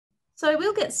So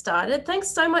we'll get started. Thanks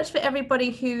so much for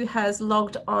everybody who has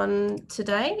logged on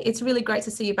today. It's really great to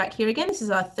see you back here again. This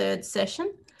is our third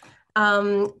session.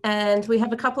 And we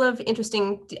have a couple of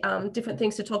interesting different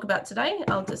things to talk about today.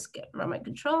 I'll just get remote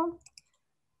control.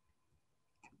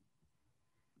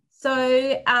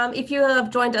 So if you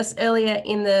have joined us earlier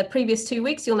in the previous 2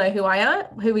 weeks, you'll know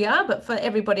who we are. But for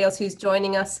everybody else who's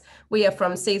joining us, we are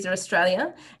from CSER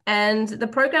Australia. And the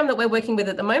program that we're working with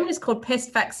at the moment is called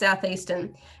PestFacts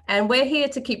Southeastern. And we're here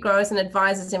to keep growers and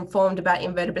advisors informed about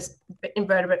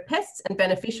invertebrate pests and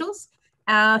beneficials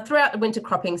throughout the winter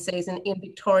cropping season in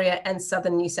Victoria and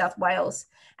southern New South Wales.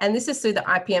 And this is through the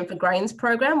IPM for Grains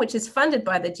program, which is funded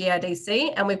by the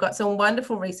GRDC. And we've got some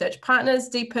wonderful research partners,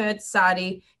 DPIRD,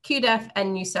 SARDI, QDAF,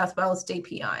 and New South Wales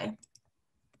DPI.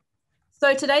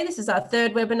 So today, this is our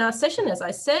third webinar session, as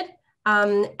I said.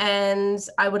 And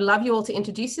I would love you all to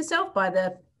introduce yourself by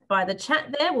the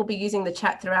chat there. We'll be using the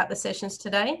chat throughout the sessions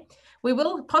today. We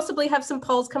will possibly have some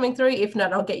polls coming through. If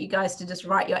not, I'll get you guys to just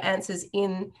write your answers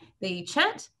in the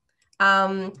chat.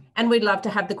 And we'd love to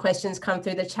have the questions come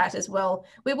through the chat as well.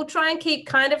 We will try and keep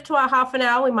kind of to our half an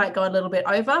hour. We might go a little bit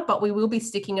over, but we will be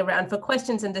sticking around for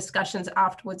questions and discussions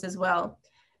afterwards as well.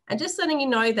 And just letting you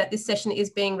know that this session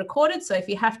is being recorded. So if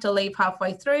you have to leave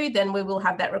halfway through, then we will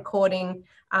have that recording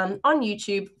on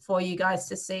YouTube for you guys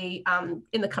to see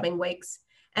in the coming weeks.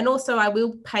 And also I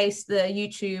will paste the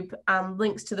YouTube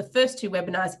links to the first two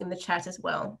webinars in the chat as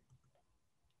well.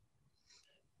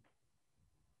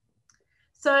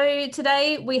 So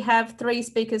today we have three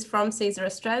speakers from CSER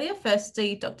Australia.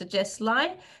 Firstly, Dr. Jess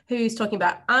Lai, who's talking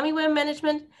about armyworm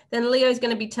management. Then Leo's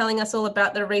going to be telling us all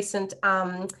about the recent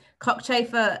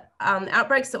cockchafer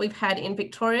outbreaks that we've had in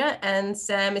Victoria. And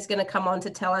Sam is going to come on to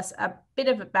tell us a bit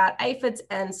about aphids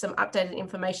and some updated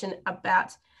information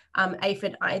about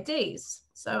Aphid IDs.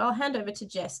 So I'll hand over to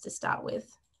Jess to start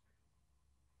with.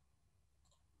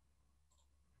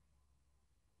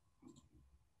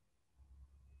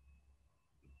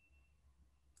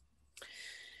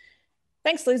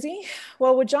 Thanks, Lizzie.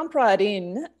 Well, we'll jump right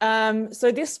in.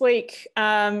 So this week,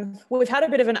 we've had a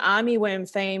bit of an armyworm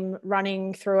theme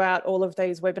running throughout all of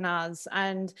these webinars.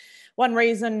 And one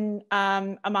reason,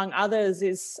 among others,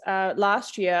 is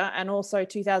last year and also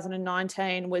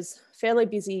 2019 was a fairly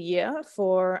busy year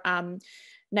for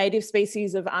native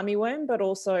species of armyworm, but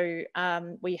also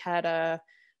we had an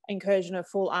incursion of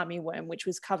fall armyworm, which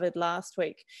was covered last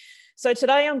week. So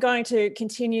today I'm going to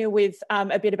continue with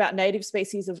a bit about native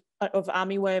species of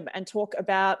armyworm and talk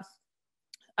about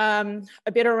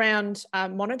a bit around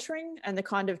monitoring and the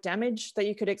kind of damage that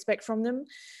you could expect from them,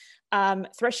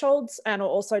 thresholds, and I'll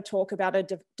also talk about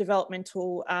a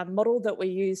developmental model that we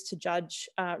use to judge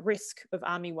risk of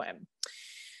armyworm.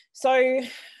 So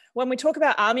when we talk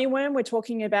about armyworm, we're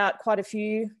talking about quite a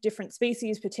few different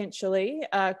species, potentially,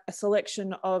 a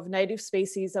selection of native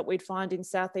species that we'd find in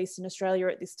southeastern Australia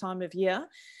at this time of year,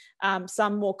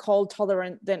 some more cold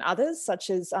tolerant than others, such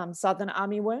as southern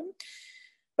armyworm.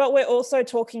 But we're also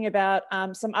talking about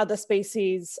some other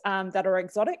species that are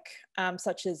exotic,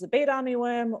 such as the beet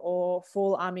armyworm or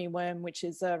fall armyworm, which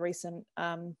is a recent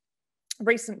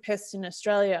pest in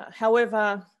Australia.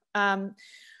 However,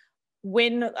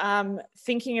 when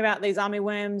thinking about these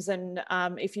armyworms and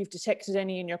if you've detected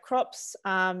any in your crops,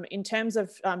 in terms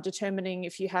of determining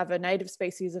if you have a native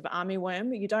species of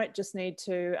armyworm, you don't just need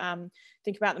to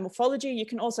think about the morphology, you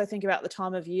can also think about the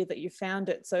time of year that you found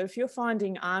it. So if you're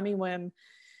finding armyworm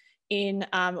in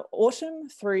autumn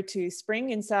through to spring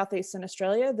in southeastern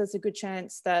Australia, there's a good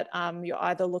chance that you're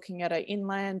either looking at an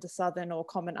inland, a southern or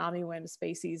common armyworm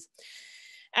species.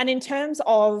 And in terms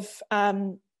of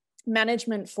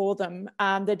management for them,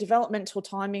 the developmental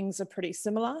timings are pretty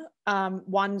similar.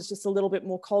 One's just a little bit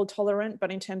more cold tolerant,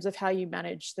 but in terms of how you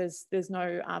manage, there's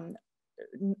no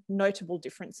notable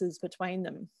differences between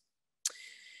them.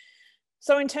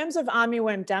 So in terms of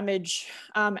armyworm damage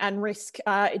and risk,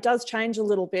 it does change a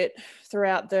little bit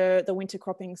throughout the winter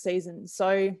cropping season. So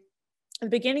at the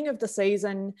beginning of the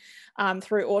season,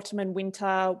 through autumn and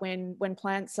winter, when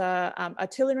plants are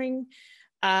tillering,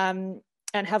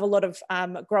 and have a lot of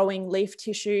growing leaf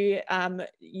tissue,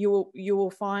 you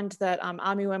will find that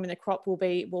armyworm in the crop will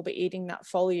be eating that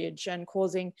foliage and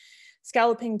causing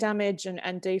scalloping damage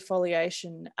and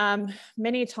defoliation.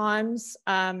 Many times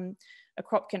a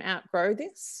crop can outgrow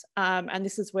this, and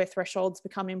this is where thresholds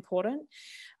become important.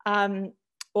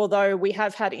 Although we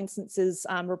have had instances,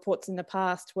 reports in the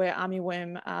past where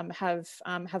armyworm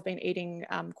have been eating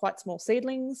quite small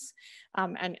seedlings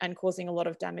and causing a lot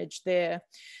of damage there.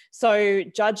 So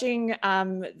judging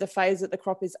the phase that the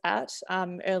crop is at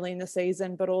early in the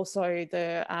season, but also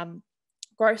the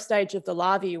growth stage of the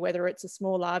larvae, whether it's a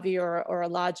small larvae or a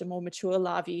larger, more mature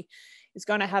larvae, is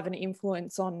going to have an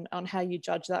influence on how you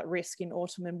judge that risk in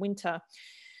autumn and winter.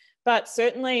 But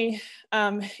certainly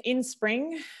in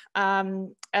spring,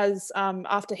 as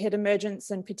after head emergence,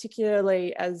 and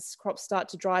particularly as crops start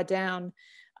to dry down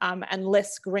and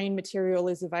less green material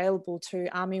is available to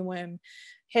armyworm,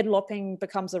 head lopping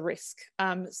becomes a risk.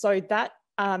 So that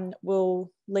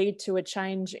will lead to a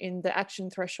change in the action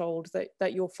threshold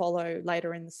that you'll follow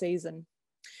later in the season.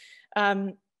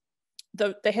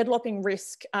 The head lopping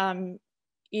risk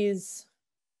is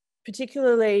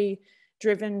particularly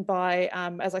driven by,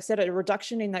 as I said, a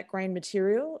reduction in that green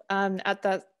material at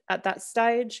that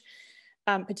stage.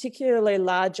 Particularly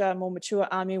larger, more mature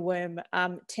armyworm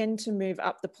tend to move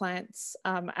up the plants,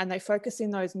 and they focus in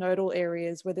those nodal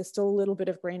areas where there's still a little bit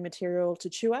of green material to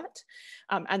chew at,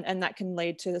 and that can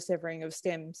lead to the severing of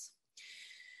stems.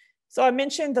 So I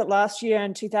mentioned that last year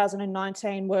and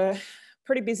 2019 were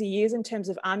pretty busy years in terms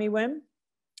of armyworm.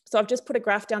 So I've just put a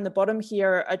graph down the bottom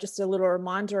here, just a little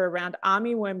reminder around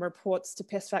armyworm reports to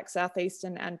PestFacts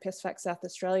Southeastern and PestFacts South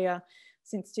Australia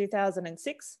since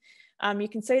 2006. You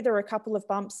can see there are a couple of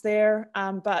bumps there,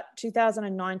 but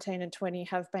 2019 and 20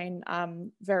 have been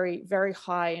very, very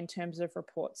high in terms of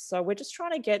reports. So we're just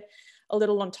trying to get a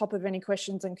little on top of any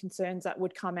questions and concerns that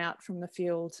would come out from the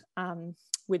field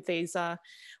with these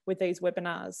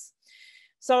webinars.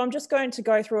 So I'm just going to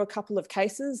go through a couple of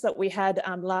cases that we had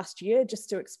last year just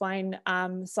to explain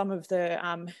some of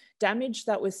the damage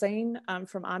that was seen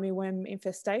from armyworm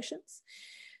infestations.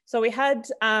 So we had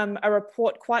a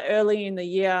report quite early in the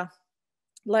year,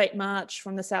 late March,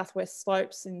 from the southwest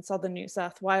slopes in southern New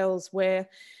South Wales, where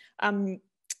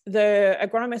the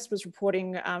agronomist was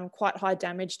reporting quite high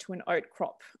damage to an oat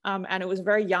crop, and it was a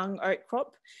very young oat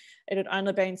crop. It had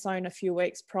only been sown a few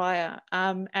weeks prior,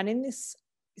 and in this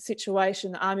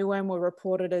situation, the armyworm were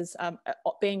reported as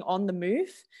being on the move,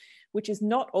 which is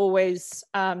not always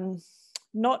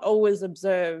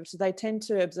observed. They tend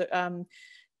to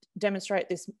demonstrate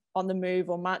this on the move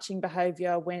or marching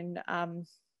behaviour when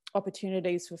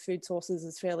opportunities for food sources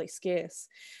is fairly scarce.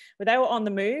 But they were on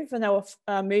the move, and they were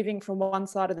moving from one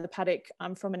side of the paddock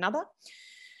from another.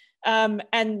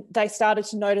 And they started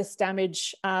to notice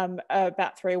damage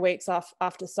about 3 weeks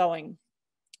after sowing.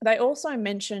 They also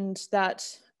mentioned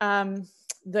that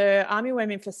the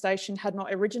armyworm infestation had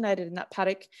not originated in that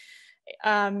paddock.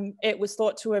 It was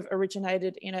thought to have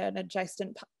originated in an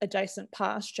adjacent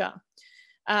pasture.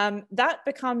 That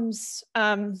becomes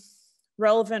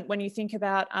relevant when you think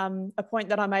about a point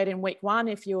that I made in week 1,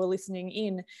 if you were listening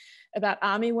in, about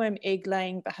armyworm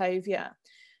egg-laying behaviour.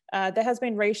 There has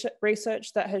been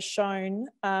research that has shown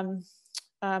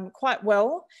quite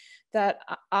well that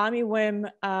armyworm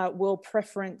will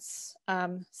preference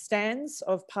stands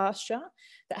of pasture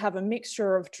that have a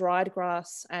mixture of dried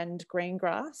grass and green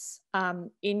grass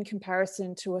in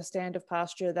comparison to a stand of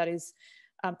pasture that is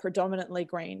predominantly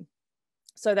green.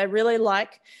 So they really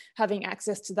like having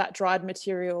access to that dried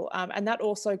material, and that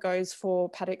also goes for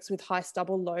paddocks with high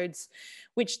stubble loads,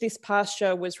 which this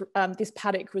paddock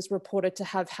was reported to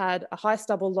have had a high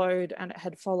stubble load, and it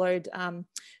had followed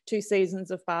 2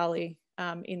 seasons of barley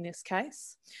in this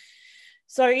case.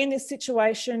 So in this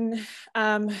situation,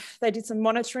 they did some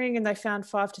monitoring, and they found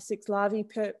 5 to 6 larvae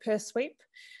per sweep.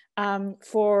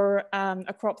 For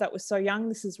a crop that was so young.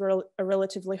 This is a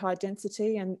relatively high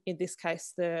density, and in this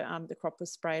case, the crop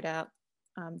was sprayed out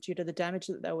due to the damage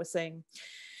that they were seeing.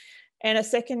 And a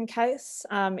second case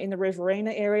in the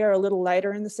Riverina area a little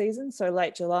later in the season, so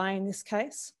late July in this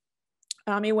case,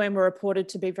 armyworm were reported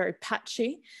to be very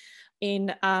patchy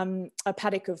in a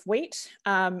paddock of wheat,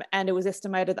 and it was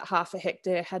estimated that half a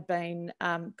hectare had been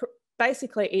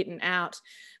basically eaten out,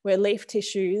 where leaf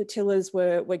tissue, the tillers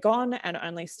were gone and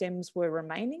only stems were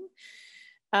remaining.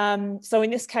 So in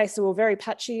this case, they were very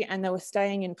patchy and they were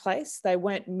staying in place. They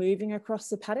weren't moving across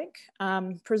the paddock,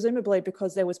 presumably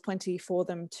because there was plenty for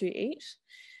them to eat.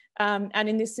 And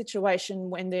in this situation,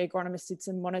 when the agronomist did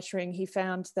some monitoring, he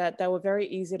found that they were very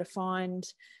easy to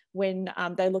find when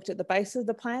they looked at the base of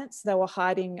the plants. They were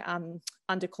hiding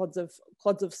under clods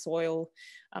of soil.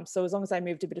 So as long as they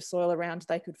moved a bit of soil around,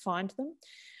 they could find them.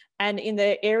 And in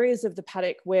the areas of the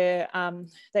paddock where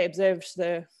they observed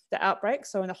the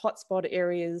outbreaks, so in the hotspot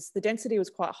areas, the density was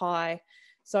quite high.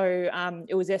 So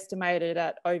it was estimated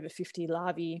at over 50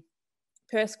 larvae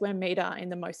per square metre in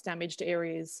the most damaged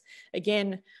areas.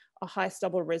 Again, a high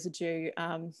stubble residue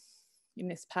in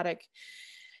this paddock.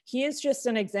 Here's just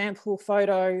an example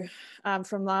photo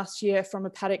from last year from a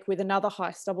paddock with another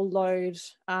high stubble load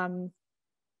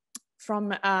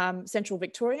from central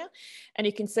Victoria. And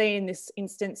you can see in this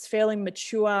instance, fairly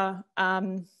mature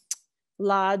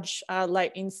large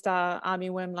late instar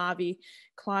armyworm larvae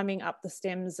climbing up the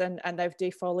stems, and they've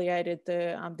defoliated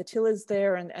the tillers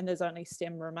there, and there's only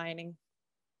stem remaining.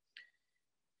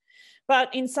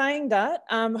 But in saying that,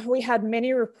 we had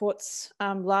many reports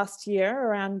last year,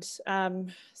 around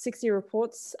 60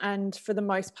 reports, and for the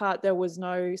most part, there was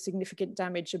no significant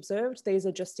damage observed. These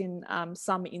are just in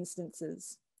some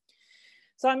instances.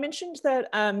 So I mentioned that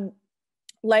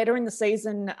later in the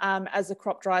season, as the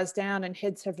crop dries down and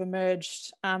heads have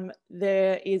emerged,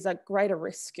 there is a greater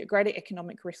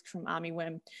economic risk from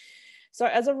armyworm. So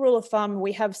as a rule of thumb,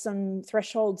 we have some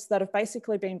thresholds that have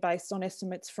basically been based on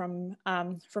estimates from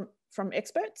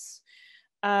experts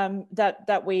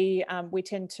that we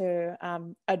tend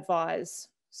to advise.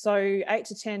 So 8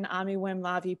 to 10 armyworm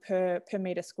larvae per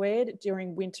metre squared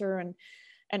during winter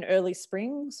and early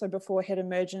spring. So before head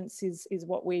emergence is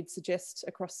what we'd suggest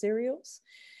across cereals.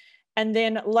 And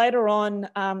then later on,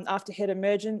 after head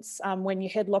emergence, when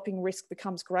your head lopping risk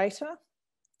becomes greater,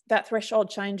 that threshold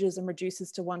changes and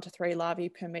reduces to 1 to 3 larvae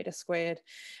per metre squared.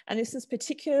 And this is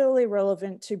particularly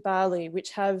relevant to barley,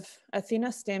 which have a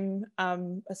thinner stem, a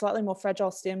slightly more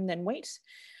fragile stem than wheat,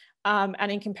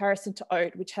 and in comparison to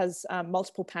oat, which has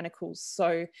multiple panicles.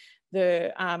 So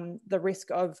the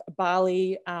risk of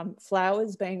barley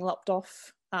flowers being lopped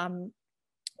off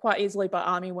quite easily by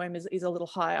armyworm is a little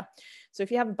higher. So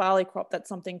if you have a barley crop, that's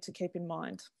something to keep in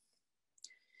mind.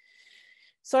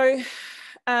 So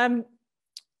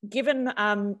given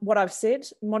what I've said,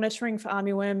 monitoring for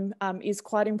armyworm is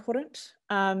quite important.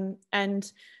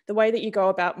 And the way that you go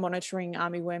about monitoring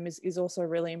armyworm is also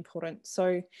really important.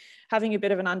 So having a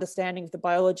bit of an understanding of the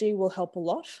biology will help a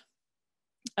lot.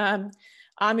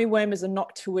 Armyworm is a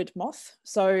noctuid moth,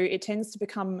 so it tends to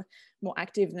become more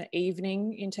active in the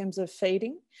evening in terms of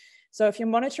feeding. So if you're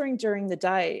monitoring during the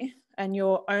day and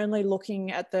you're only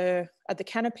looking at the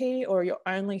canopy, or you're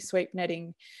only sweep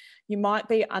netting, you might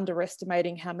be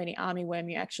underestimating how many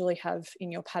armyworm you actually have in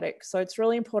your paddock. So it's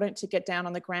really important to get down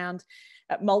on the ground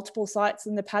at multiple sites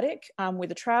in the paddock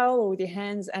with a trowel or with your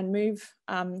hands, and move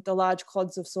the large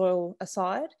clods of soil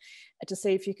aside to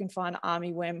see if you can find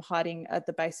armyworm hiding at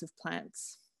the base of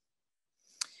plants.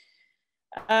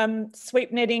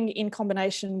 Sweep netting in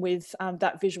combination with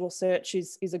that visual search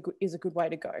is a good way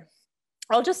to go.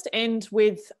 I'll just end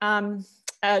with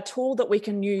a tool that we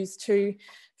can use to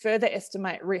further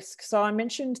estimate risk. So I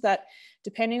mentioned that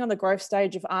depending on the growth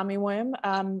stage of armyworm,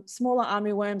 smaller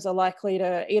armyworms are likely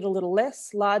to eat a little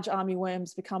less. Large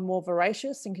armyworms become more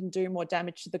voracious and can do more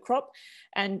damage to the crop,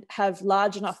 and have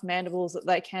large enough mandibles that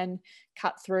they can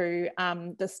cut through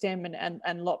the stem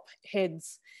and lop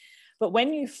heads. But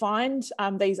when you find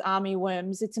these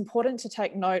armyworms, it's important to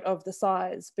take note of the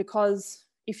size, because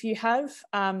if you have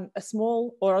a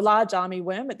small or a large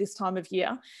armyworm at this time of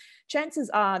year, chances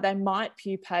are they might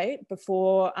pupate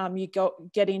before you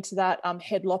get into that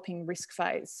head lopping risk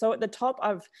phase. So at the top,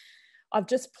 I've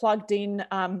just plugged in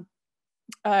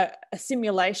a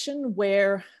simulation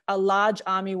where a large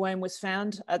armyworm was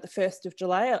found at the 1st of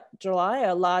July,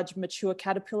 a large mature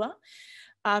caterpillar.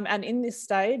 And in this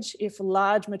stage, if a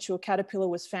large mature caterpillar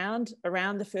was found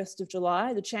around the 1st of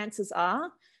July, the chances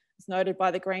are, as noted by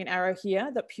the green arrow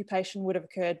here, that pupation would have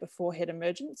occurred before head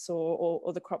emergence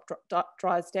or the crop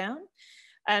dries down.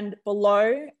 And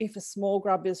below, if a small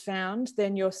grub is found,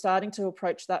 then you're starting to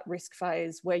approach that risk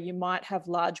phase where you might have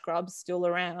large grubs still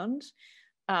around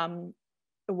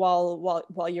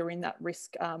while you're in that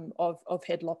risk of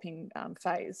head lopping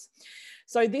phase.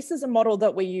 So this is a model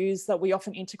that we use, that we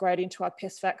often integrate into our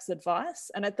PestFacts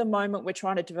advice. And at the moment, we're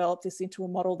trying to develop this into a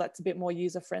model that's a bit more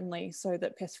user-friendly so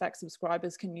that PestFacts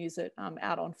subscribers can use it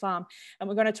out on farm. And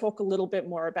we're going to talk a little bit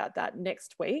more about that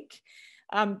next week.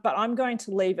 But I'm going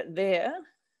to leave it there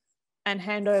and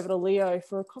hand over to Leo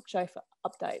for a cockchafer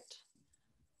update.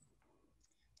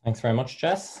 Thanks very much,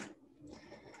 Jess.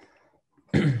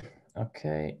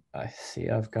 Okay, I see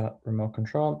I've got remote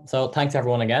control. So thanks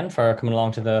everyone again for coming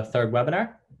along to the third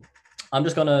webinar. I'm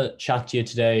just going to chat to you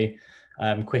today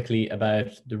quickly about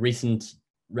the recent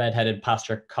Redheaded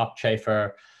pasture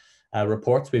cockchafer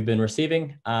reports we've been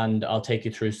receiving, and I'll take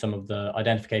you through some of the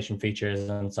identification features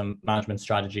and some management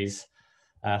strategies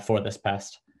for this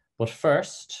pest. But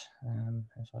first,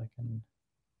 if I can,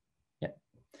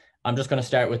 I'm just going to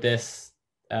start with this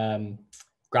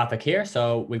graphic here.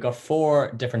 So we've got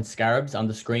 4 different scarabs on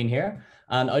the screen here,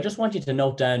 and I just want you to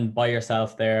note down by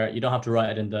yourself there, you don't have to write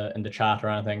it in the chat or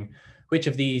anything, which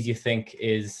of these you think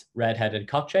is red-headed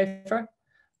cockchafer.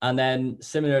 And then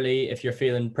similarly, if you're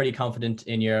feeling pretty confident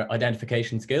in your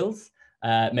identification skills,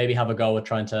 maybe have a go at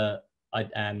trying to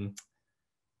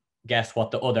guess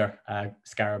what the other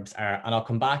scarabs are. And I'll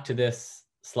come back to this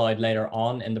slide later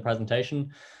on in the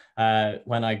presentation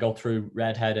when I go through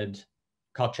red-headed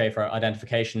cockchafer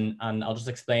identification, and I'll just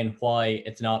explain why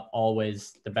it's not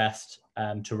always the best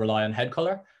to rely on head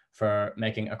color for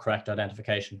making a correct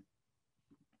identification.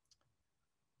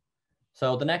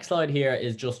 So the next slide here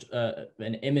is just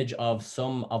an image of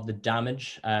some of the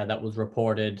damage that was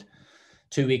reported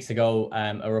 2 weeks ago,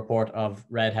 a report of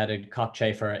red-headed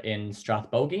cockchafer in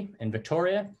Strathbogie in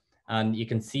Victoria. And you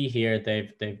can see here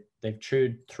they've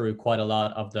chewed through quite a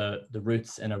lot of the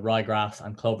roots in a ryegrass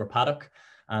and clover paddock.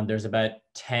 And there's about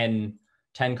 10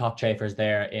 cockchafers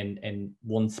there in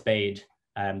one spade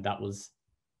that was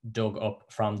dug up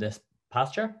from this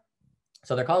pasture.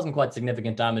 So they're causing quite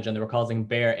significant damage, and they were causing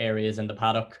bare areas in the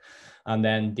paddock. And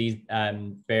then these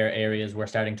bare areas were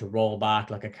starting to roll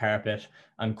back like a carpet,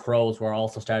 and crows were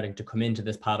also starting to come into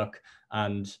this paddock.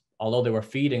 And although they were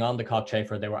feeding on the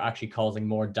cockchafer, they were actually causing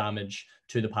more damage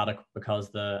to the paddock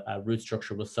because the root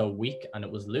structure was so weak and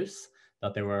it was loose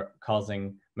that they were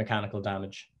causing mechanical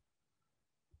damage.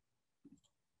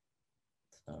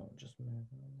 So just move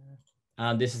on there.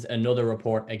 And this is another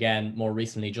report, again, more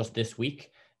recently, just this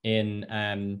week, in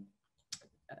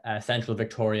central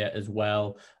Victoria as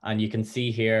well. And you can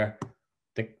see here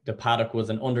the paddock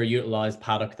was an underutilized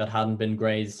paddock that hadn't been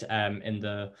grazed in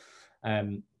the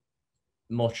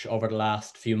much over the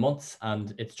last few months,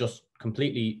 and it's just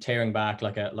completely tearing back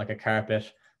like a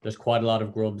carpet. There's quite a lot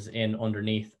of grubs in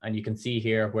underneath, and you can see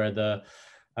here where the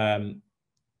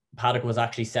paddock was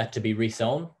actually set to be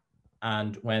resown.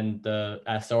 And when the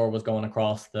sower was going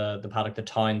across the paddock, the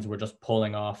tines were just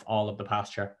pulling off all of the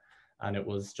pasture, and it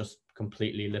was just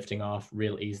completely lifting off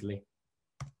real easily.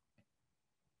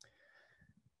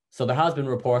 So there has been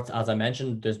reports, as I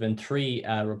mentioned, there's been 3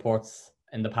 reports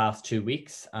in the past 2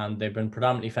 weeks, and they've been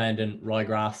predominantly found in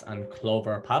ryegrass and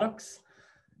clover paddocks,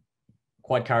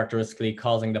 quite characteristically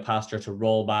causing the pasture to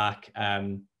roll back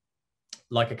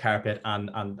like a carpet.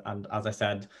 And as I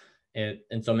said,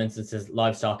 in some instances,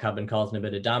 livestock have been causing a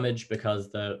bit of damage because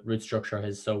the root structure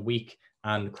is so weak,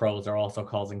 and crows are also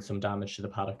causing some damage to the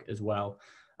paddock as well.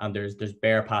 And there's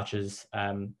bare patches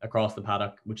across the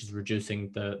paddock, which is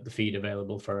reducing the feed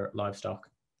available for livestock.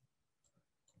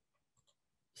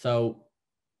 So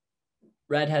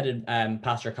red-headed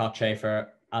pasture cockchafer,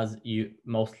 as you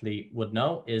mostly would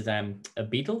know, is a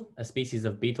beetle, a species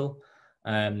of beetle,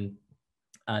 and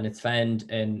it's found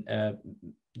in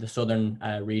the southern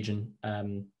region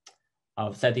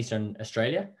of southeastern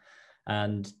Australia,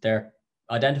 and they're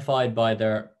identified by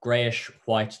their grayish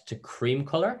white to cream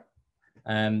color.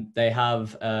 They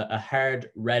have a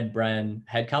hard red-brown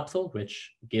head capsule,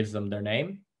 which gives them their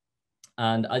name.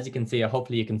 And as you can see,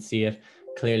 hopefully you can see it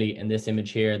clearly in this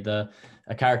image here,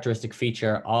 a characteristic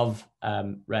feature of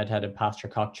red-headed pasture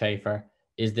cockchafer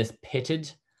is this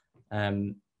pitted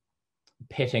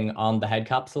pitting on the head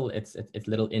capsule. It's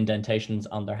little indentations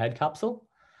on their head capsule.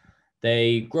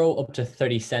 They grow up to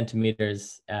 30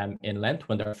 centimeters in length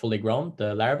when they're fully grown,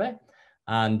 the larvae,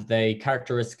 and they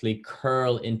characteristically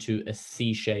curl into a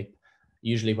C shape,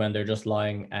 usually when they're just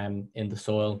lying in the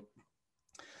soil.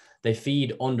 They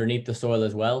feed underneath the soil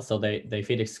as well, so they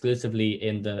feed exclusively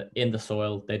in the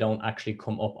soil. They don't actually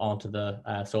come up onto the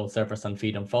soil surface and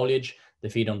feed on foliage. They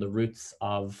feed on the roots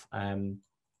of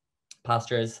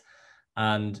pastures.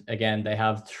 And again, they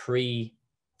have 3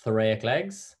 thoracic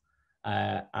legs,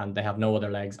 and they have no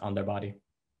other legs on their body.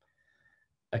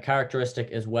 A characteristic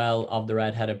as well of the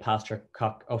red-headed pasture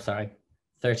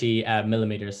 30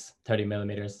 millimeters.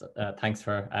 Thanks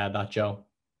for that, Joe.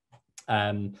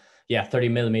 Yeah, 30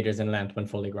 millimeters in length when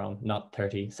fully grown, not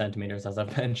 30 centimeters, as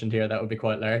I've mentioned here. That would be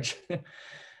quite large.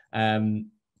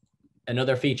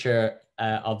 Another feature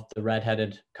of the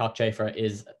red-headed cockchafer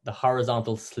is the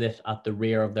horizontal slit at the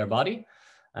rear of their body.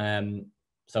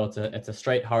 So it's a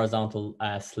straight horizontal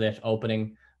slit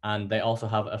opening, and they also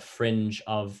have a fringe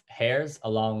of hairs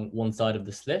along one side of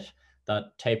the slit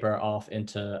that taper off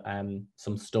into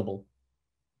some stubble.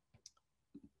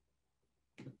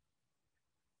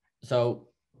 So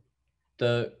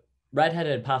the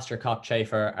red-headed pasture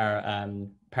cockchafer are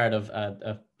part of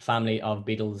a family of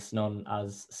beetles known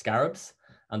as scarabs,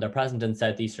 and they're present in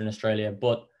southeastern Australia,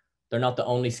 but they're not the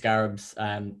only scarabs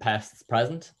pests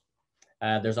present.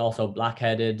 There's also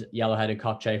black-headed, yellow-headed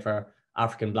cockchafer,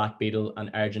 African black beetle,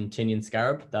 and Argentinian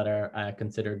scarab that are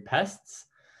considered pests.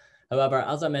 However,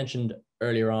 as I mentioned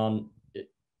earlier on,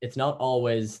 it's not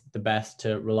always the best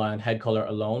to rely on head color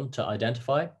alone to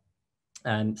identify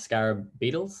scarab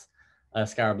beetles,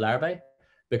 scarab larvae,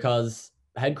 because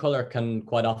head color can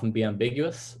quite often be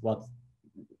ambiguous.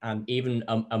 And even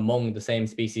among the same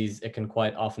species, it can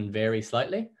quite often vary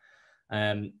slightly.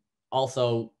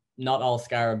 Also, not all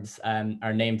scarabs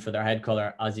are named for their head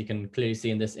color, as you can clearly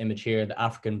see in this image here. The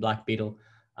African black beetle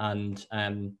and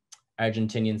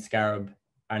Argentinian scarab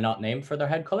are not named for their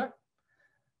head color.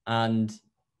 And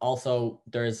also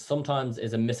there's sometimes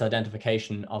is a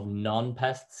misidentification of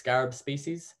non-pest scarab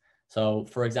species. So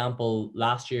for example,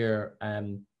 last year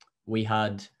we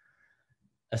had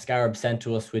a scarab sent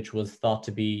to us which was thought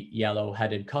to be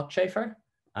yellow-headed cockchafer,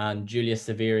 and Julius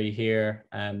Severi here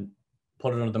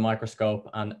put it under the microscope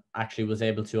and actually was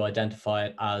able to identify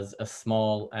it as a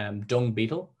small dung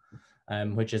beetle,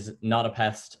 which is not a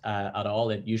pest at all.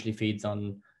 It usually feeds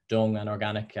on dung and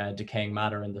organic decaying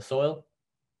matter in the soil.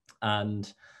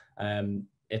 And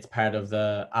it's part of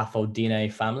the Aphid ID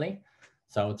family.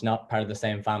 So it's not part of the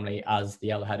same family as the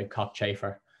yellow-headed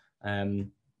cockchafer.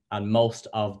 And most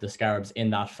of the scarabs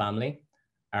in that family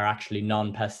are actually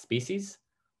non-pest species.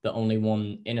 The only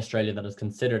one in Australia that is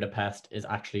considered a pest is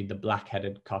actually the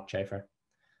black-headed cockchafer.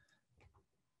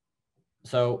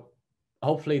 So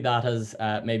hopefully that has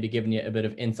maybe given you a bit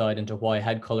of insight into why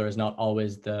head color is not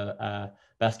always the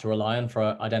best to rely on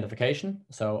for identification.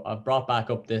 So I've brought back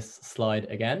up this slide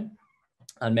again,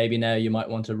 and maybe now you might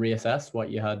want to reassess what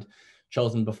you had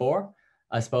chosen before.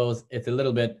 I suppose it's a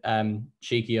little bit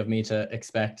cheeky of me to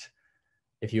expect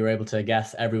if you were able to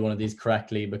guess every one of these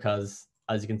correctly, because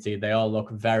as you can see, they all look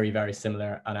very, very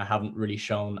similar, and I haven't really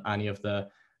shown any of the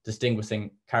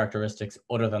distinguishing characteristics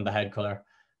other than the head color,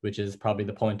 which is probably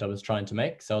the point I was trying to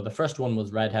make. So the first one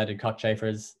was red-headed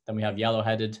cockchafers. Then we have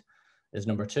yellow-headed is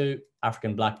number 2,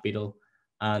 African black beetle,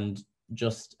 and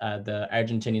just the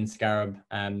Argentinian scarab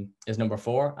is number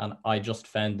 4. And I just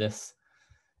found this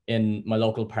in my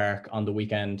local park on the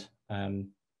weekend.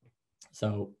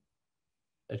 So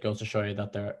it goes to show you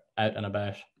that they're out and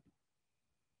about.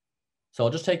 So I'll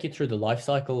just take you through the life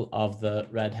cycle of the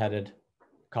red-headed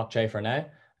cockchafer now.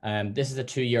 This is a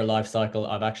 2-year life cycle.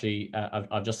 I've actually,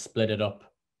 I've just split it up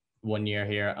 1 year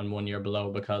here and 1 year below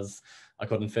because I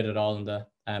couldn't fit it all in the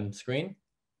screen.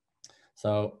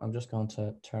 So I'm just going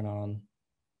to turn on,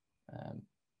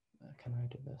 can I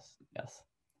do this? Yes.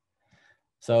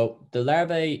 So the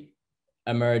larvae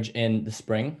emerge in the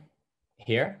spring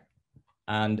here,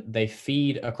 and they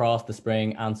feed across the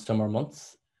spring and summer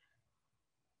months.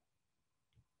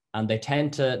 And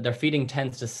their feeding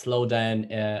tends to slow down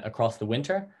across the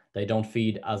winter. They don't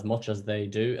feed as much as they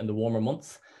do in the warmer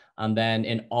months. And then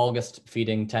in August,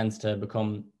 feeding tends to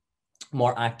become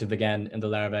more active again in the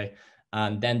larvae.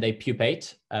 And then they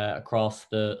pupate across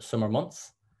the summer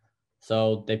months.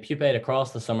 So they pupate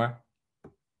across the summer,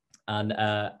 and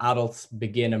adults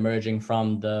begin emerging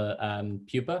from the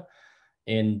pupa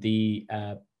in the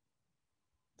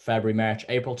February, March,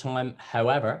 April time.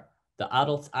 However, the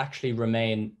adults actually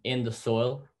remain in the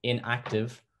soil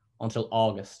inactive until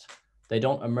August. They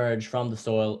don't emerge from the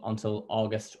soil until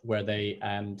August, where they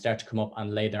start to come up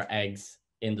and lay their eggs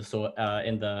in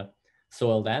the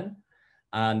soil then.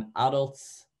 And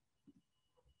adults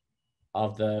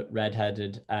of the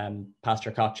red-headed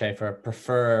pasture cockchafer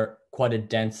prefer quite a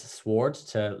dense sward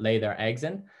to lay their eggs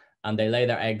in, and they lay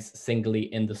their eggs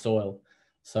singly in the soil.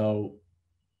 So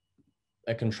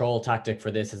a control tactic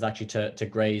for this is actually to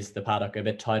graze the paddock a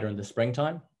bit tighter in the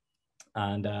springtime.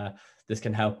 And this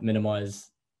can help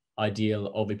minimize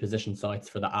ideal oviposition sites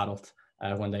for the adult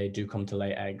when they do come to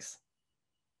lay eggs.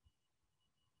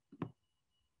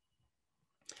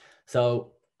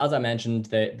 So as I mentioned,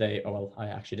 well, I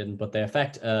actually didn't, but they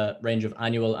affect a range of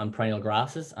annual and perennial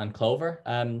grasses and clovers.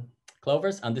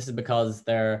 And this is because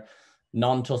their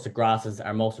non-tussock grasses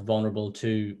are most vulnerable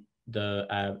to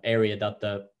the area that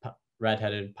the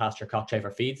red-headed pasture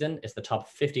cockchafer feeds in. It's the top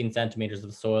 15 centimeters of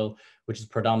the soil, which is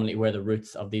predominantly where the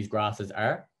roots of these grasses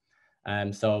are.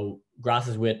 So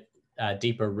grasses with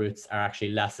deeper roots are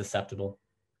actually less susceptible.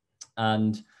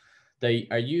 And they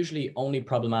are usually only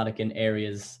problematic in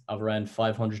areas of around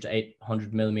 500 to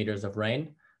 800 millimeters of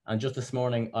rain. And just this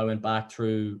morning, I went back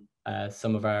through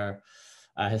some of our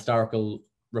historical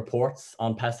reports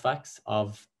on PestFacts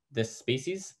of this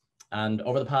species. And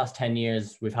over the past 10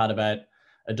 years, we've had about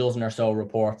a dozen or so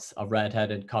reports of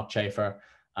red-headed cockchafer.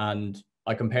 And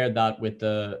I compared that with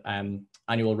the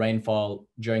annual rainfall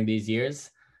during these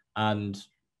years. And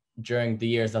during the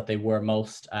years that they were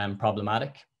most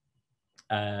problematic,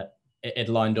 it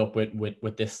lined up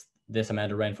with this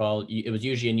amount of rainfall. It was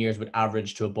usually in years with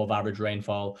average to above average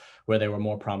rainfall where they were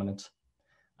more prominent.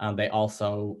 And they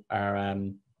also are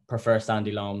prefer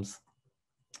sandy loams.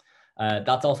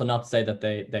 That's also not to say that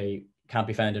they can't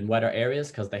be found in wetter areas,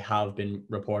 because they have been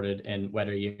reported in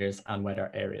wetter years and wetter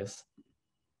areas.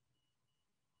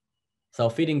 So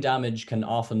feeding damage can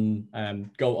often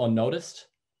go unnoticed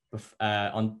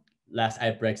less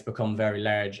outbreaks become very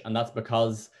large. And that's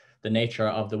because the nature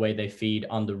of the way they feed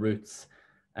on the roots,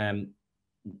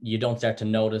 you don't start to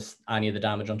notice any of the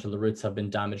damage until the roots have been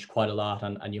damaged quite a lot,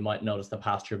 and you might notice the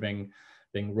pasture being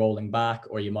rolling back,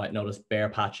 or you might notice bare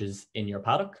patches in your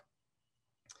paddock.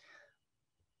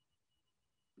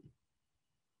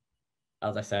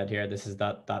 As I said here, this is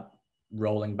that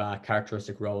rolling back,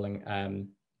 characteristic rolling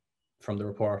from the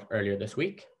report earlier this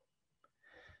week.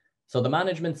 So the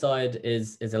management side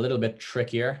is a little bit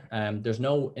trickier. There's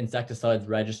no insecticides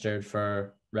registered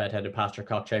for red-headed pasture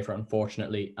cockchafer,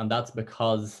 unfortunately, and that's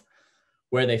because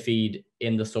where they feed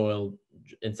in the soil,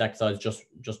 insecticides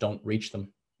just don't reach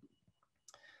them.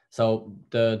 So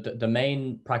the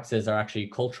main practices are actually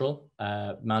cultural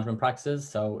management practices.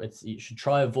 So you should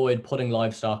try avoid putting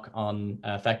livestock on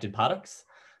affected paddocks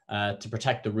to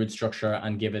protect the root structure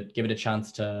and give it a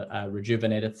chance to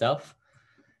rejuvenate itself.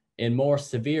 In more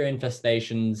severe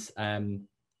infestations,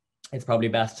 it's probably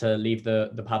best to leave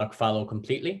the paddock fallow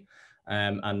completely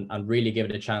and really give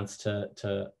it a chance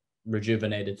to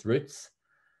rejuvenate its roots.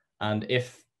 And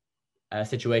if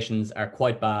situations are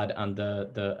quite bad and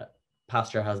the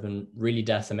pasture has been really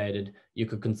decimated, you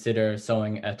could consider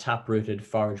sowing a tap-rooted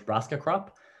forage brassica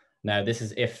crop. Now, this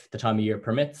is if the time of year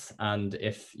permits and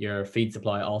if your feed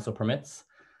supply also permits.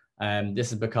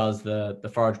 This is because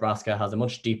the forage brassica has a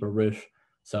much deeper root,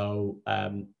 so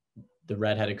the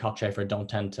red-headed cockchafer don't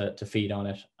tend to feed on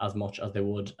it as much as they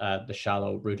would the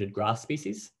shallow-rooted grass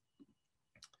species.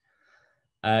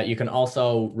 You can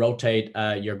also rotate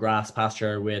your grass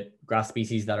pasture with grass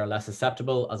species that are less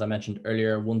susceptible. As I mentioned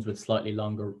earlier, ones with slightly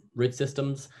longer root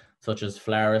systems, such as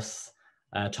Phalaris,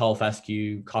 tall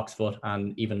fescue, cocksfoot,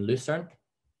 and even lucerne.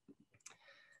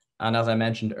 And as I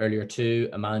mentioned earlier too,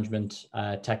 a management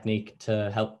technique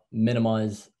to help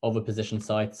minimize oviposition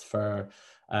sites for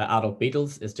adult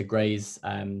beetles is to graze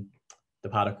the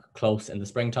paddock close in the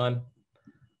springtime.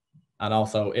 And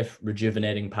also, if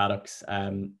rejuvenating paddocks,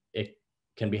 it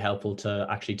can be helpful to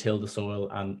actually till the soil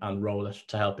and roll it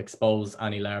to help expose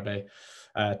any larvae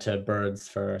to birds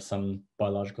for some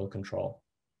biological control.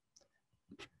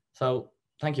 So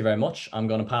thank you very much. I'm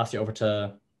going to pass you over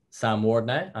to Sam Ward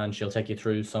now, and she'll take you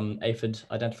through some aphid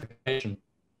identification.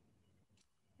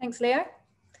 Thanks, Leo.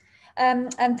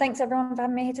 And thanks everyone for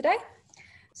having me here today.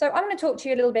 So I'm going to talk to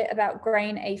you a little bit about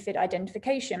grain aphid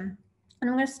identification. And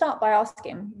I'm going to start by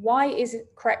asking, why is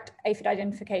correct aphid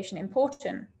identification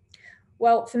important?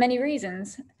 Well, for many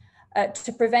reasons.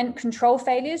 To prevent control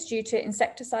failures due to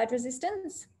insecticide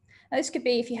resistance. Now, this could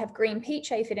be if you have green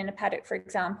peach aphid in a paddock, for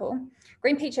example.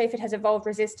 Green peach aphid has evolved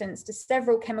resistance to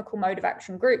several chemical mode of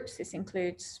action groups. This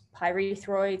includes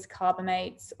pyrethroids,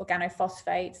 carbamates,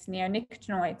 organophosphates,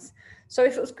 neonicotinoids. So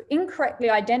if it was incorrectly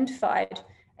identified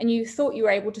and you thought you were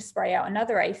able to spray out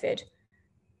another aphid,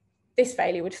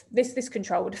 this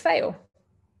control would fail.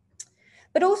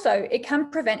 But also, it can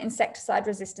prevent insecticide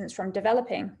resistance from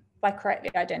developing by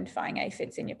correctly identifying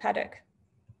aphids in your paddock.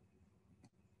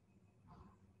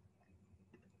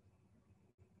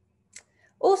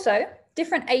 Also,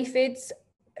 different aphids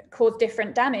cause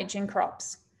different damage in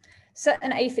crops.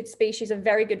 Certain aphid species are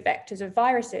very good vectors of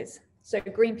viruses. So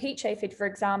green peach aphid, for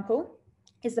example,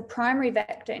 is the primary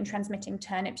vector in transmitting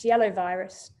turnip's yellow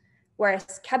virus,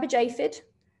 whereas cabbage aphid,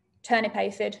 turnip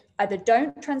aphid either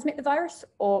don't transmit the virus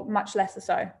or much lesser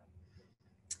so.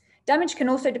 Damage can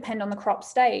also depend on the crop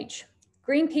stage.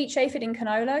 Green peach aphid in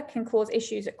canola can cause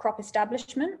issues at crop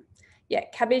establishment,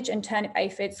 yet cabbage and turnip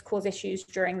aphids cause issues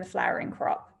during the flowering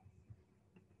crop.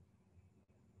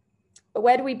 But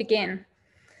where do we begin?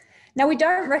 Now, we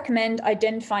don't recommend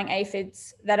identifying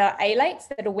aphids that are alates,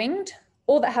 that are winged,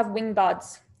 or that have wing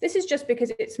buds. This is just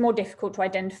because it's more difficult to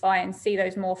identify and see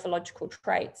those morphological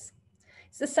traits.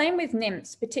 It's the same with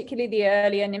nymphs, particularly the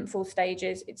earlier nymphal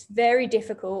stages. It's very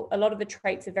difficult. A lot of the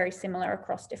traits are very similar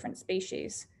across different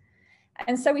species.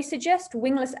 And so we suggest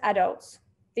wingless adults.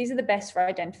 These are the best for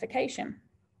identification.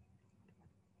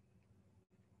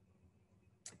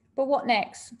 But what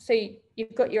next? So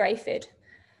you've got your aphid,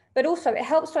 but also it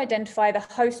helps to identify the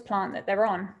host plant that they're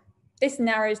on. This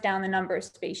narrows down the number of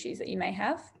species that you may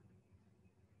have.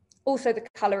 Also the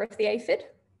color of the aphid,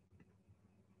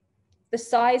 the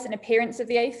size and appearance of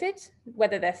the aphid,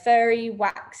 whether they're furry,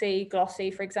 waxy, glossy,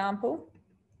 for example.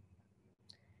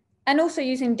 And also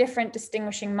using different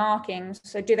distinguishing markings.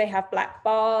 So do they have black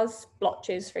bars,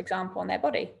 blotches, for example, on their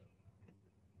body?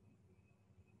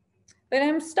 But I'm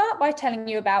going to start by telling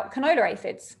you about canola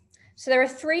aphids. So there are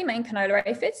three main canola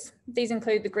aphids. These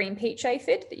include the green peach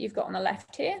aphid that you've got on the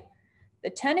left here, the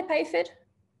turnip aphid,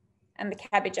 and the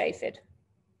cabbage aphid.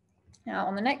 Now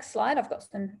on the next slide, I've got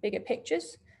some bigger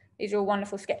pictures. These are all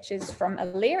wonderful sketches from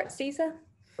Aaliyah at Caesar.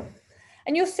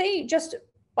 And you'll see just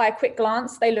by a quick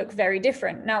glance, they look very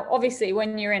different. Now, obviously,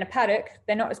 when you're in a paddock,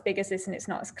 they're not as big as this and it's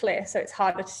not as clear, so it's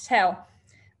harder to tell.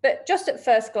 But just at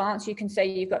first glance, you can say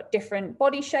you've got different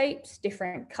body shapes,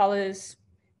 different colors.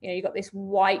 You know, you've got this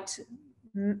white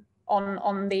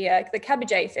on the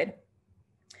cabbage aphid.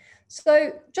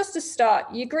 So just to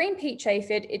start, your green peach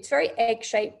aphid, it's very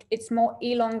egg-shaped. It's more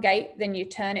elongate than your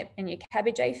turnip and your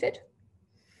cabbage aphid.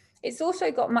 It's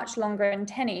also got much longer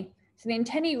antennae. So the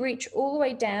antennae reach all the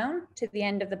way down to the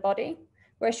end of the body,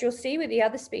 whereas you'll see with the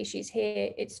other species here,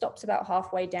 it stops about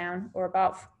halfway down or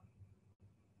above.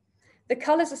 The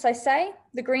colors, as I say,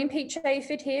 the green peach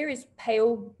aphid here is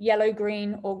pale yellow,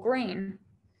 green, or green.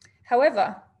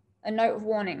 However, a note of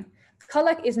warning,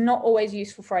 color is not always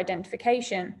useful for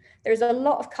identification. There is a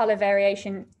lot of color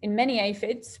variation in many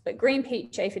aphids, but green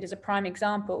peach aphid is a prime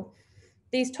example.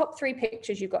 These top 3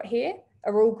 pictures you've got here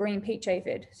are all green peach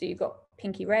aphid. So you've got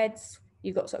pinky reds,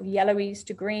 you've got sort of yellowies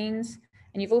to greens,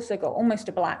 and you've also got almost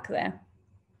a black there.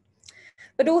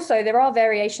 But also there are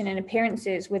variation in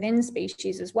appearances within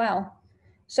species as well.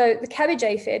 So the cabbage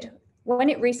aphid, when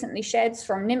it recently sheds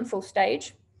from nymphal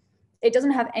stage, it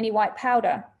doesn't have any white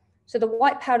powder. So the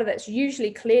white powder that's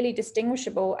usually clearly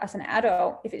distinguishable as an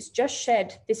adult, if it's just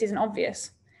shed, this isn't obvious.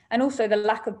 And also the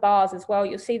lack of bars as well.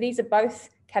 You'll see these are both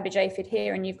cabbage aphid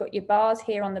here, and you've got your bars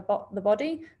here on the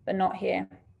body, but not here.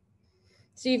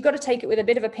 So you've got to take it with a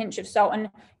bit of a pinch of salt and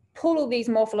pull all these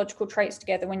morphological traits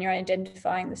together when you're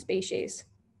identifying the species.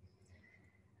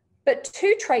 But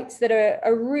 2 traits that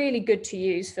are really good to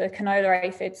use for canola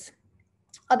aphids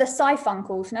are the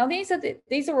sifuncles. Now these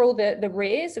are all the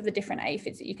rears of the different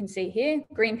aphids that you can see here: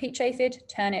 green peach aphid,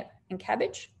 turnip, and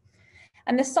cabbage.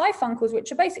 And the sifuncles,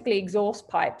 which are basically exhaust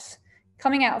pipes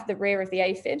coming out of the rear of the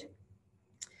aphid,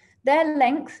 their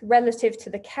length relative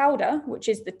to the cauda, which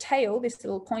is the tail, this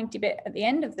little pointy bit at the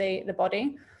end of the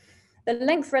body, the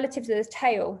length relative to the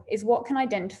tail is what can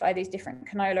identify these different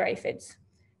canola aphids.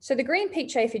 So the green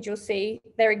peach aphid, you'll see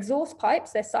their exhaust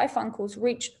pipes, their sifuncles,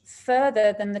 reach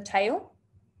further than the tail.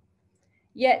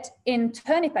 Yet in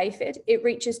turnip aphid, it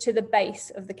reaches to the base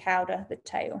of the cauda, the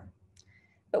tail.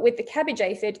 But with the cabbage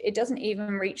aphid, it doesn't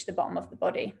even reach the bottom of the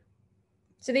body.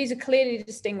 So these are clearly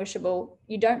distinguishable.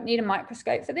 You don't need a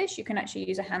microscope for this. You can actually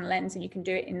use a hand lens and you can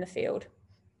do it in the field.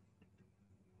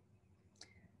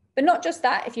 But not just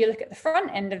that, if you look at the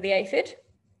front end of the aphid,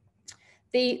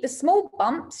 the small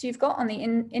bumps you've got on the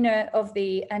inner of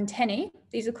the antennae,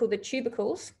 these are called the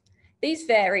tubercles. These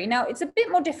vary. Now it's a bit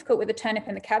more difficult with the turnip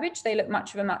and the cabbage. They look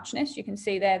much of a muchness. You can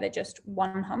see there, they're just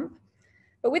one hump.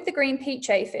 But with the green peach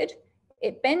aphid,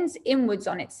 it bends inwards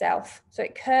on itself. So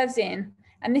it curves in,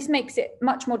 and this makes it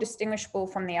much more distinguishable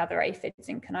from the other aphids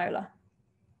in canola.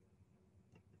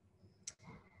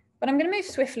 But I'm going to move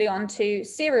swiftly on to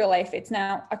cereal aphids.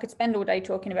 Now, I could spend all day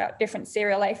talking about different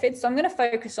cereal aphids, so I'm going to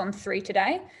focus on 3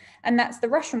 today, and that's the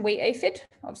Russian wheat aphid,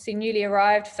 obviously newly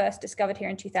arrived, first discovered here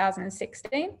in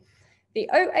 2016, the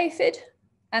oat aphid,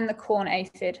 and the corn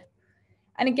aphid.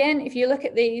 And again, if you look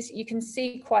at these, you can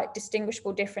see quite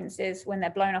distinguishable differences when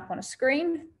they're blown up on a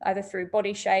screen, either through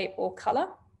body shape or color.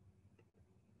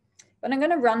 But I'm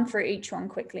going to run through each one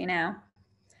quickly now.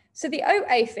 So the oat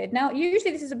aphid, now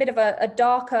usually this is a bit of a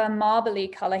darker marbly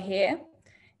color here.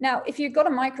 Now, if you've got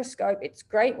a microscope, it's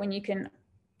great when you can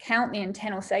count the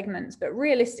antennal segments, but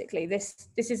realistically, this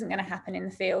isn't going to happen in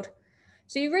the field.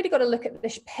 So you've really got to look at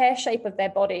the pear shape of their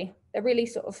body. They're really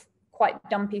sort of quite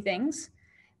dumpy things.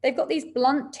 They've got these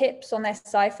blunt tips on their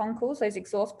sifuncles, those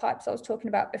exhaust pipes I was talking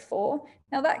about before.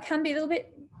 Now that can be a little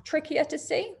bit trickier to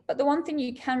see, but the one thing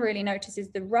you can really notice is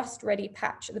the rust-ready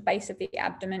patch at the base of the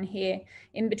abdomen here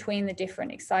in between the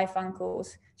different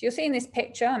sifuncles. So you'll see in this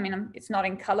picture, I mean, it's not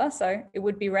in color, so it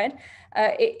would be red.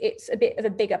 It's a bit of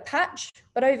a bigger patch,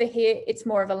 but over here, it's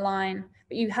more of a line,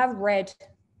 but you have red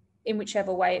in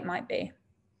whichever way it might be.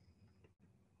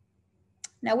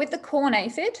 Now with the corn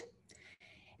aphid,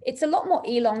 it's a lot more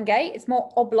elongate, it's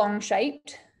more oblong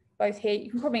shaped. Both here, you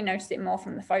can probably notice it more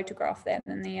from the photograph there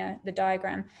than the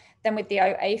diagram, than with the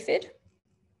oat aphid.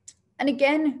 And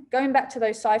again, going back to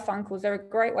those sifuncles, they're a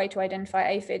great way to identify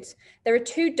aphids. There are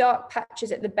 2 dark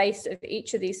patches at the base of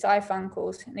each of these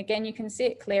sifuncles. And again, you can see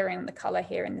it clearing in the color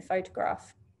here in the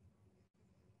photograph.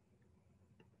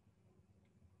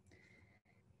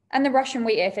 And the Russian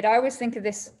wheat aphid, I always think of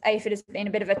this aphid as being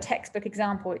a bit of a textbook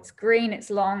example. It's green,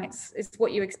 it's long, it's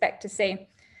what you expect to see.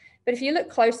 But if you look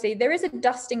closely, there is a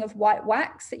dusting of white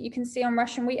wax that you can see on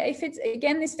Russian wheat aphids.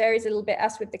 Again, this varies a little bit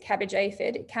as with the cabbage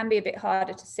aphid. It can be a bit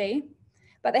harder to see,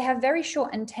 but they have very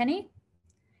short antennae.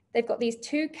 They've got these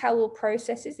 2 caudal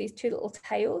processes, these 2 little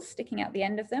tails sticking out the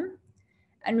end of them.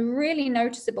 and really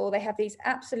noticeable. They have these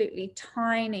absolutely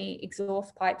tiny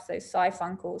exhaust pipes, those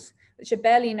sifuncles, which are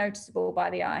barely noticeable by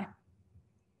the eye.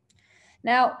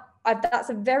 Now, that's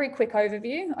a very quick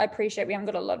overview. I appreciate we haven't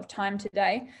got a lot of time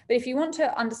today, but if you want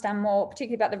to understand more,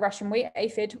 particularly about the Russian wheat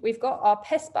aphid, we've got our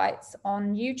pest bites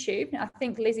on YouTube. I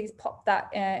think Lizzie's popped that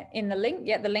in the link.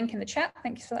 Yeah, the link in the chat.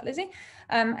 Thank you for that, Lizzie.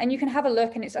 And you can have a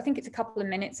look, and I think it's a couple of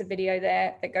minutes of video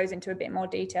there that goes into a bit more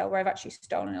detail, where I've actually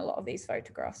stolen a lot of these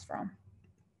photographs from.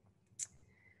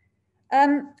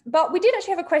 But we did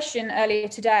actually have a question earlier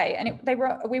today, and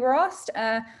we were asked,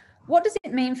 what does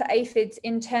it mean for aphids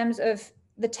in terms of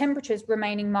the temperatures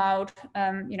remaining mild,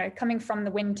 you know, coming from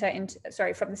from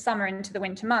the summer into the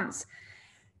winter months?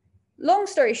 Long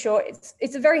story short,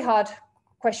 it's a very hard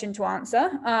question to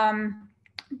answer.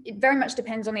 It very much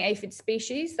depends on the aphid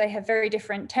species. They have very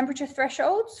different temperature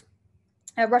thresholds.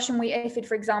 A Russian wheat aphid,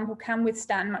 for example, can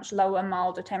withstand much lower,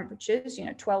 milder temperatures, you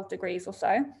know, 12 degrees or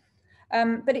so.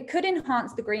 But it could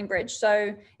enhance the green bridge,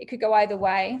 so it could go either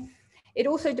way. It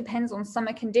also depends on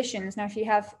summer conditions. Now, if you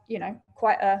have, you know,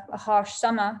 quite a harsh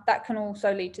summer, that can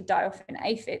also lead to die-off in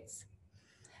aphids.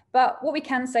 But what we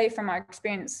can say from our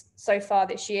experience so far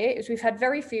this year is we've had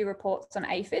very few reports on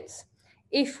aphids.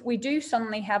 If we do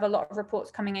suddenly have a lot of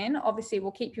reports coming in, obviously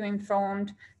we'll keep you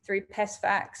informed through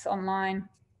PestFacts online.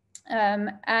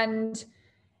 And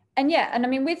yeah, and I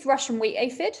mean, with Russian wheat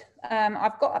aphid,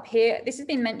 I've got up here, this has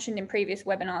been mentioned in previous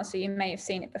webinars, so you may have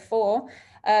seen it before,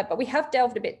 but we have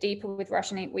delved a bit deeper with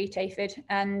Russian wheat aphid.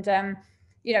 And,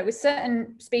 you know, with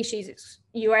certain species,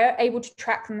 you are able to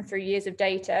track them through years of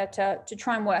data to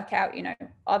try and work out, you know,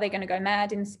 are they going to go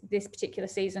mad in this particular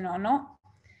season or not?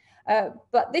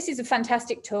 But this is a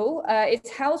fantastic tool. It's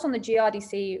housed on the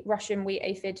GRDC Russian wheat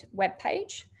aphid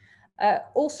webpage.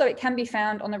 Also, it can be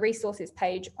found on the resources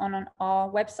page on our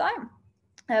website.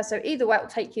 So either way, it will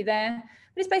take you there.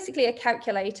 But it's basically a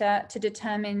calculator to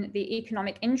determine the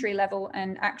economic injury level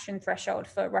and action threshold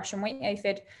for Russian wheat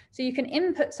aphid. So you can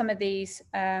input some of these,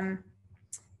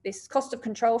 this cost of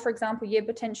control, for example, yield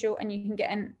potential, and you can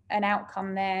get an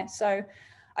outcome there. So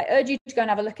I urge you to go and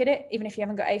have a look at it. Even if you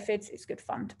haven't got aphids, it's good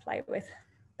fun to play with.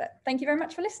 But thank you very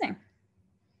much for listening.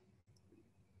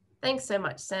 Thanks so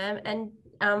much, Sam. And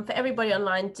for everybody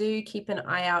online, do keep an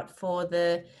eye out for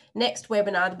the next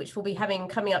webinar, which we'll be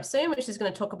coming up soon, which is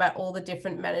going to talk about all the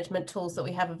different management tools that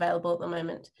we have available at the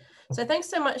moment. So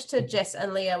thanks so much to Jess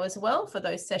and Leo as well for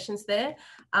those sessions there.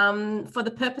 For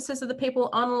the purposes of the people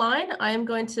online, I am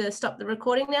going to stop the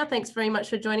recording now. Thanks very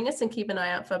much for joining us, and keep an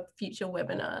eye out for future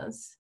webinars.